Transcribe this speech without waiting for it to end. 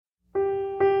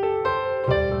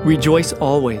Rejoice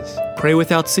always, pray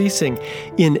without ceasing,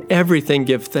 in everything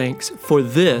give thanks, for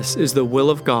this is the will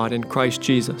of God in Christ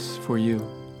Jesus for you.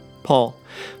 Paul,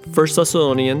 1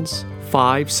 Thessalonians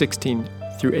 5:16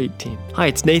 through 18. Hi,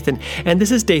 it's Nathan, and this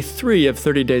is day 3 of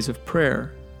 30 days of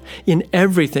prayer. In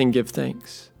everything give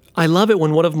thanks. I love it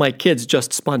when one of my kids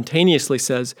just spontaneously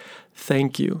says,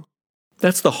 "Thank you."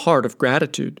 That's the heart of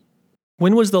gratitude.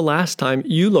 When was the last time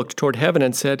you looked toward heaven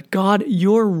and said, "God,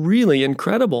 you're really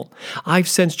incredible. I've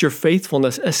sensed your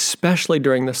faithfulness, especially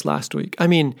during this last week.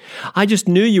 I just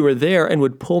knew you were there and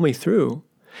would pull me through.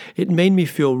 It made me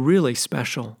feel really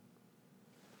special."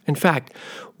 In fact,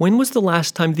 when was the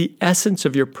last time the essence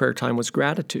of your prayer time was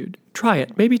gratitude? Try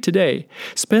it, maybe today.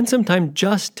 Spend some time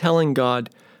just telling God,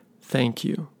 "Thank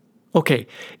you." Okay,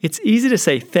 it's easy to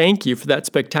say thank you for that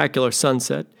spectacular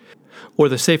sunset or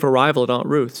the safe arrival at Aunt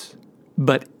Ruth's.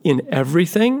 But in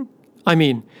everything?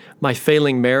 My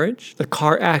failing marriage, the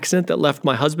car accident that left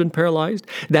my husband paralyzed,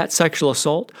 that sexual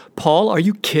assault. Paul, are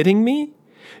you kidding me?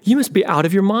 You must be out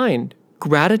of your mind.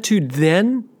 Gratitude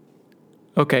then?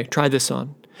 Okay, try this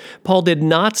on. Paul did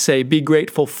not say be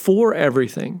grateful for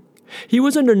everything. He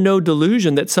was under no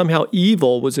delusion that somehow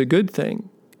evil was a good thing.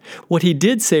 What he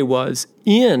did say was,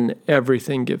 in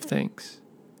everything give thanks.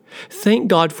 Thank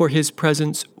God for His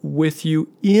presence with you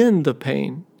in the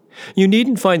pain. You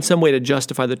needn't find some way to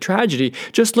justify the tragedy.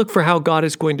 Just look for how God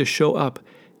is going to show up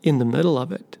in the middle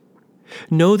of it.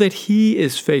 Know that He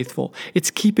is faithful. It's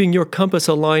keeping your compass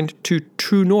aligned to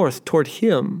true north toward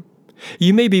Him.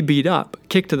 You may be beat up,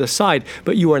 kicked to the side,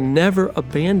 but you are never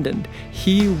abandoned.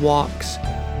 He walks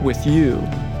with you.